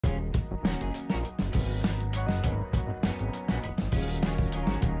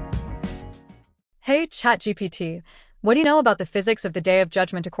Hey, ChatGPT, what do you know about the physics of the Day of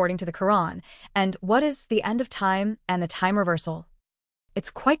Judgment according to the Quran? And what is the end of time and the time reversal?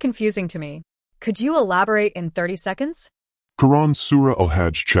 It's quite confusing to me. Could you elaborate in 30 seconds? Quran Surah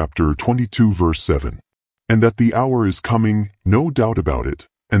Al-Hajj chapter 22 verse 7. And that the hour is coming, no doubt about it,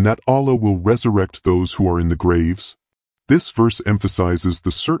 and that Allah will resurrect those who are in the graves. This verse emphasizes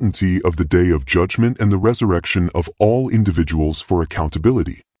the certainty of the Day of Judgment and the resurrection of all individuals for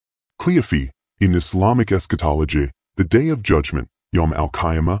accountability. Clearly, in Islamic eschatology, the Day of Judgment, Yom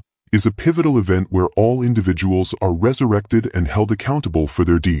al-Qiyamah, is a pivotal event where all individuals are resurrected and held accountable for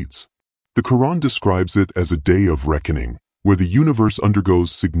their deeds. The Quran describes it as a day of reckoning, where the universe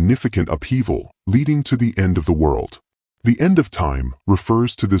undergoes significant upheaval, leading to the end of the world. The end of time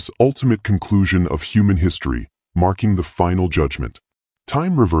refers to this ultimate conclusion of human history, marking the final judgment.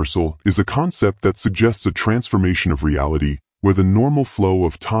 Time reversal is a concept that suggests a transformation of reality where the normal flow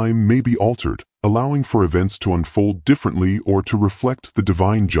of time may be altered, allowing for events to unfold differently or to reflect the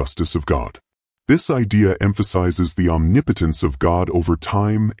divine justice of God. This idea emphasizes the omnipotence of God over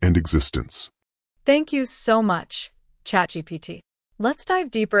time and existence. Thank you so much, ChatGPT. Let's dive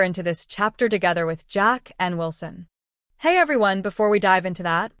deeper into this chapter together with Jack and Wilson. Hey everyone, before we dive into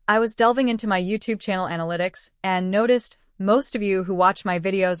that, I was delving into my YouTube channel analytics and noticed most of you who watch my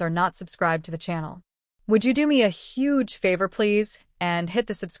videos are not subscribed to the channel. Would you do me a huge favor, please, and hit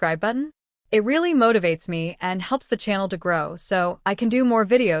the subscribe button? It really motivates me and helps the channel to grow so I can do more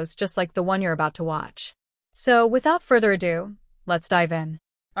videos just like the one you're about to watch. So without further ado, let's dive in.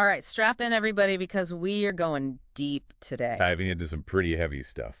 All right, strap in everybody because we are going deep today. Diving into some pretty heavy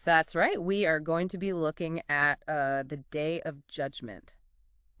stuff. That's right. We are going to be looking at the Day of Judgment.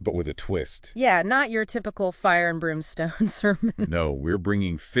 But with a twist. Yeah, not your typical fire and brimstone sermon. No, we're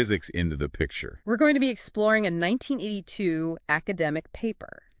bringing physics into the picture. We're going to be exploring a 1982 academic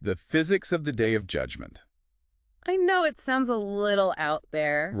paper. The physics of the Day of Judgment. I know it sounds a little out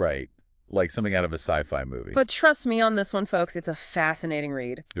there. Right. Like something out of a sci-fi movie. But trust me on this one, folks. It's a fascinating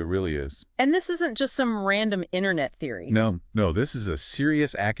read. It really is. And this isn't just some random internet theory. No, this is a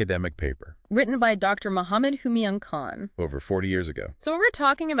serious academic paper. Written by Dr. Muhammad Humayun Khan. Over 40 years ago. So we're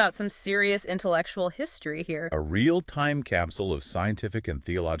talking about some serious intellectual history here. A real time capsule of scientific and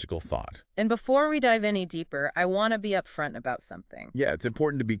theological thought. And before we dive any deeper, I want to be upfront about something. Yeah, it's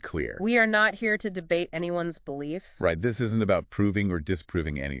important to be clear. We are not here to debate anyone's beliefs. Right, this isn't about proving or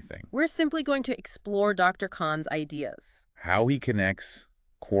disproving anything. We're simply going to explore Dr. Khan's ideas. How he connects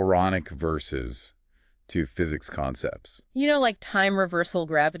Quranic verses to physics concepts. You know, like time reversal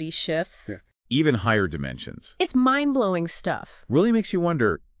gravity shifts? Yeah. Even higher dimensions. It's mind-blowing stuff. Really makes you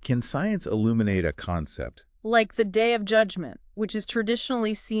wonder, can science illuminate a concept? Like the Day of Judgment, which is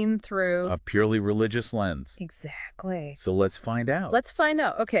traditionally seen through a purely religious lens. Exactly. So let's find out. Let's find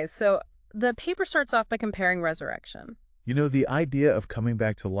out. Okay, so the paper starts off by comparing resurrection. You know, the idea of coming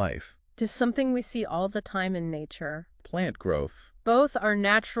back to life. To something we see all the time in nature. Plant growth. Both are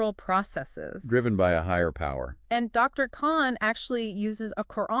natural processes. Driven by a higher power. And Dr. Khan actually uses a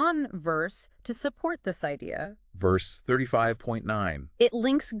Quran verse to support this idea. Verse 35.9. It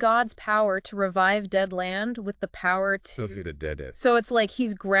links God's power to revive dead land with the power to feed a dead it. So it's like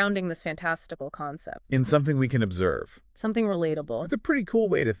he's grounding this fantastical concept. In something we can observe. Something relatable. It's a pretty cool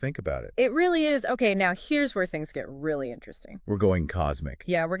way to think about it. It really is. Okay, now here's where things get really interesting. We're going cosmic.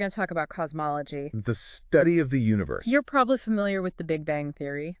 Yeah, we're going to talk about cosmology. The study of the universe. You're probably familiar with the Big Bang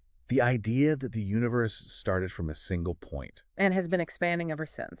Theory. The idea that the universe started from a single point. And has been expanding ever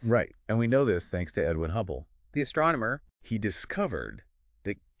since. Right. And we know this thanks to Edwin Hubble. The astronomer. He discovered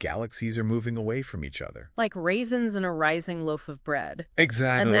that galaxies are moving away from each other. Like raisins in a rising loaf of bread.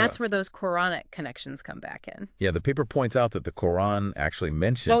 Exactly. And that's where those Quranic connections come back in. Yeah, the paper points out that the Quran actually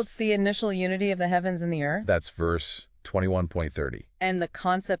mentions both the initial unity of the heavens and the earth. That's verse 21.30. And the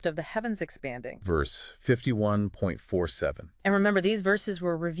concept of the heavens expanding. Verse 51.47. And remember, these verses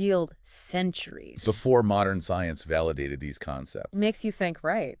were revealed centuries before modern science validated these concepts. Makes you think,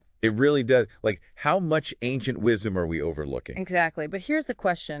 right? It really does. Like, how much ancient wisdom are we overlooking? Exactly. But here's the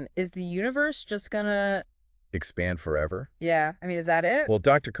question. Is the universe just gonna expand forever? Yeah. I mean, is that it? Well,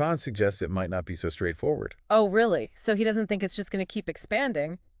 Dr. Khan suggests it might not be so straightforward. Oh, really? So he doesn't think it's just going to keep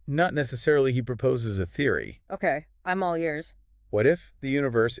expanding? Not necessarily. He proposes a theory. Okay. I'm all ears. What if the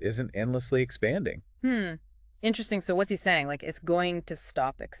universe isn't endlessly expanding? Interesting. So what's he saying? Like, it's going to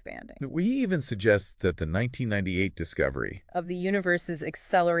stop expanding? We even suggest that the 1998 discovery of the universe's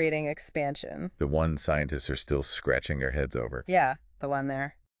accelerating expansion. The one scientists are still scratching their heads over. Yeah, the one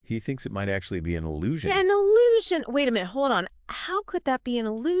there. He thinks it might actually be an illusion. Yeah, an illusion. Wait a minute. Hold on. How could that be an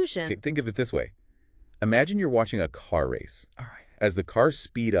illusion? Okay, think of it this way. Imagine you're watching a car race. All right. As the cars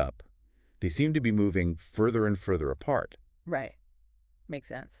speed up, They seem to be moving further and further apart. Right. Makes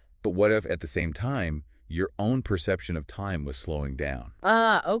sense. But what if, at the same time, your own perception of time was slowing down?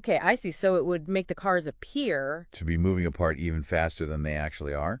 Ah, okay, I see. So it would make the cars appear To be moving apart even faster than they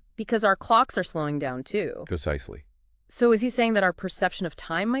actually are? because our clocks are slowing down too. Precisely. So is he saying that our perception of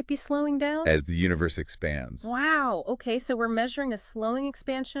time might be slowing down? As the universe expands. Wow. Okay, so we're measuring a slowing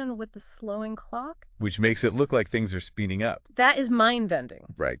expansion with the slowing clock? Which makes it look like things are speeding up. That is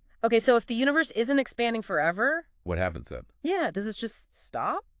mind-bending. Right. Okay, so if the universe isn't expanding forever, What happens then? yeah, does it just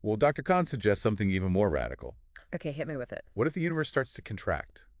stop? Well, Dr. Khan suggests something even more radical. Okay, hit me with it. What if the universe starts to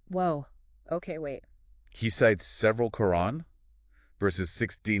contract? Whoa. Okay, wait. He cites several Quran, verses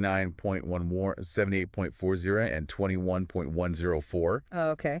 69.78.40 and 21.104. Oh,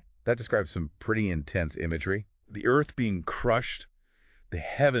 okay. That describes some pretty intense imagery. The earth being crushed, the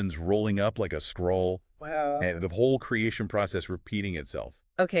heavens rolling up like a scroll, Wow. and the whole creation process repeating itself.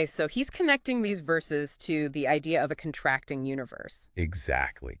 Okay, so he's connecting these verses to the idea of a contracting universe.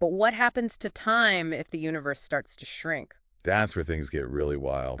 Exactly. But what happens to time if the universe starts to shrink? That's where things get really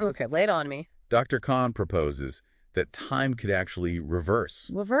wild. Okay, lay it on me. Dr. Khan proposes that time could actually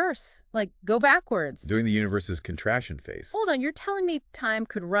reverse Reverse. Like, go backwards. during the universe's contraction phase. Hold on, you're telling me time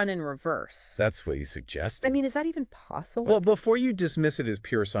could run in reverse? That's what he suggested. I mean, is that even possible? Well, before you dismiss it as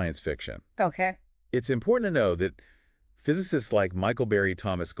pure science fiction, Okay. it's important to know that physicists like Michael Berry,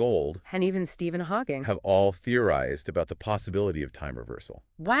 Thomas Gold And even Stephen Hawking. have all theorized about the possibility of time reversal.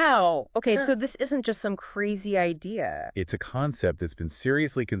 Wow. Okay, so this isn't just some crazy idea. It's a concept that's been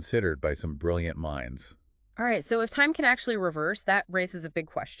seriously considered by some brilliant minds. All right, so if time can actually reverse, that raises a big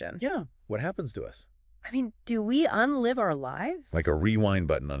question. Yeah, what happens to us? I mean, do we unlive our lives? Like a rewind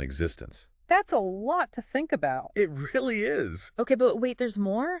button on existence. That's a lot to think about. It really is. Okay, but wait, there's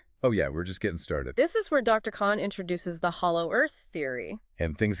more? Oh yeah, we're just getting started. This is where Dr. Khan introduces the hollow earth theory.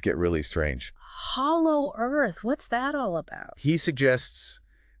 And things get really strange. Hollow earth, what's that all about? He suggests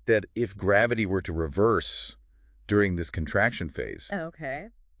that if gravity were to reverse during this contraction phase, Okay.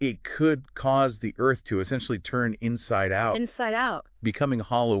 it could cause the Earth to essentially turn inside out, Inside out. becoming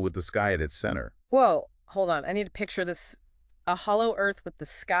hollow with the sky at its center. Whoa, hold on. I need to picture this, a hollow earth with the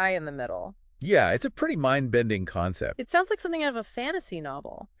sky in the middle. Yeah, it's a pretty mind-bending concept. It sounds like something out of a fantasy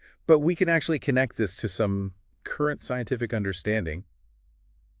novel. But we can actually connect this to some current scientific understanding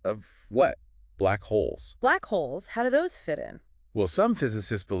of what? Black holes. Black holes, how do those fit in? Well, some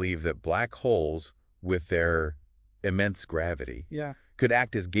physicists believe that black holes, with their immense gravity, could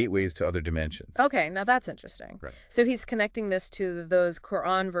act as gateways to other dimensions. Okay, now that's interesting. Right. So he's connecting this to those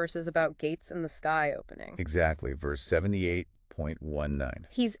Quran verses about gates in the sky opening. Exactly, verse 78.19.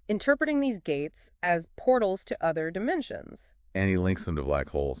 He's interpreting these gates as portals to other dimensions. And he links them to black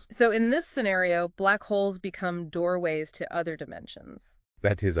holes. So in this scenario, black holes become doorways to other dimensions.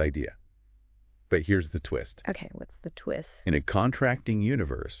 That's his idea. But here's the twist. Okay, what's the twist? In a contracting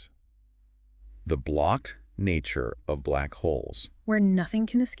universe, the blocked nature of black holes Where nothing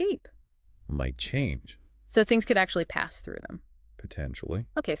can escape. might change, So things could actually pass through them. potentially.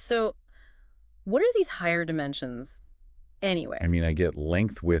 Okay, so what are these higher dimensions anyway? I mean, I get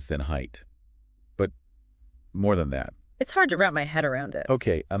length, width, and height. But more than that. It's hard to wrap my head around it.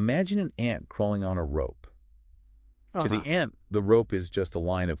 Okay, imagine an ant crawling on a rope. To the ant, the rope is just a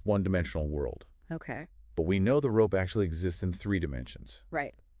line of one-dimensional world. Okay, But we know the rope actually exists in 3 dimensions.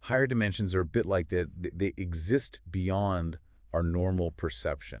 right. Higher dimensions are a bit like that. They exist beyond our normal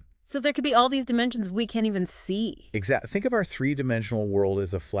perception. So there could be all these dimensions we can't even see. Exactly. Think of our 3-dimensional world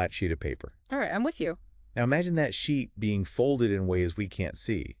as a flat sheet of paper. All right, I'm with you. Now imagine that sheet being folded in ways we can't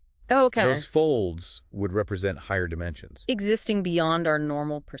see. Okay. Those folds would represent higher dimensions, Existing beyond our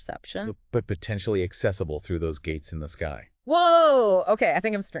normal perception. but potentially accessible through those gates in the sky. Whoa! Okay, I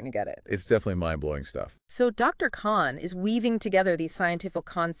think I'm starting to get it. It's definitely mind-blowing stuff. So Dr. Khan is weaving together these scientific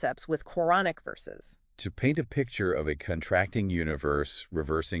concepts with Quranic verses. To paint a picture of a contracting universe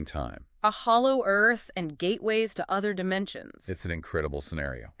reversing time, A hollow earth and gateways to other dimensions. it's an incredible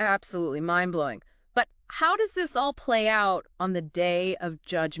scenario. Absolutely mind-blowing. But how does this all play out on the day of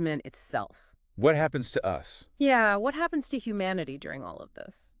judgment itself? What happens to us? Yeah, what happens to humanity during all of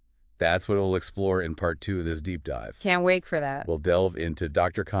this? That's what we'll explore in part 2 of this deep dive. Can't wait for that. We'll delve into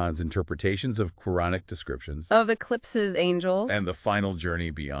Dr. Khan's interpretations of Quranic descriptions Of eclipses, angels. and the final journey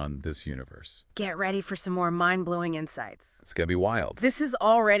beyond this universe. Get ready for some more mind-blowing insights. It's going to be wild. This is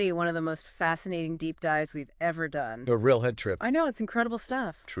already one of the most fascinating deep dives we've ever done. A real head trip. I know, it's incredible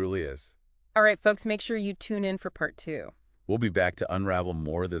stuff. Truly is. All right, folks, make sure you tune in for part 2. We'll be back to unravel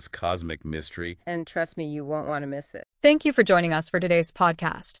more of this cosmic mystery. And trust me, you won't want to miss it. Thank you for joining us for today's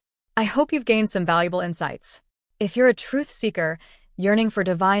podcast. I hope you've gained some valuable insights. If you're a truth seeker, yearning for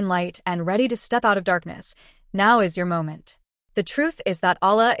divine light and ready to step out of darkness, now is your moment. The truth is that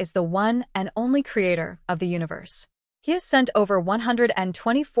Allah is the one and only creator of the universe. He has sent over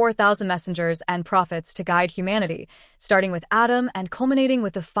 124,000 messengers and prophets to guide humanity, starting with Adam and culminating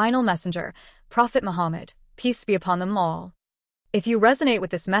with the final messenger, Prophet Muhammad, peace be upon them all. If you resonate with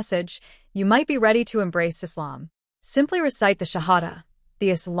this message, you might be ready to embrace Islam. Simply recite the Shahada,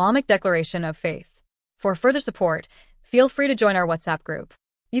 the Islamic declaration of faith. For further support, feel free to join our WhatsApp group.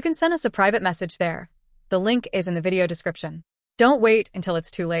 You can send us a private message there. The link is in the video description. Don't wait until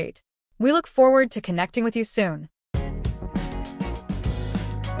it's too late. We look forward to connecting with you soon.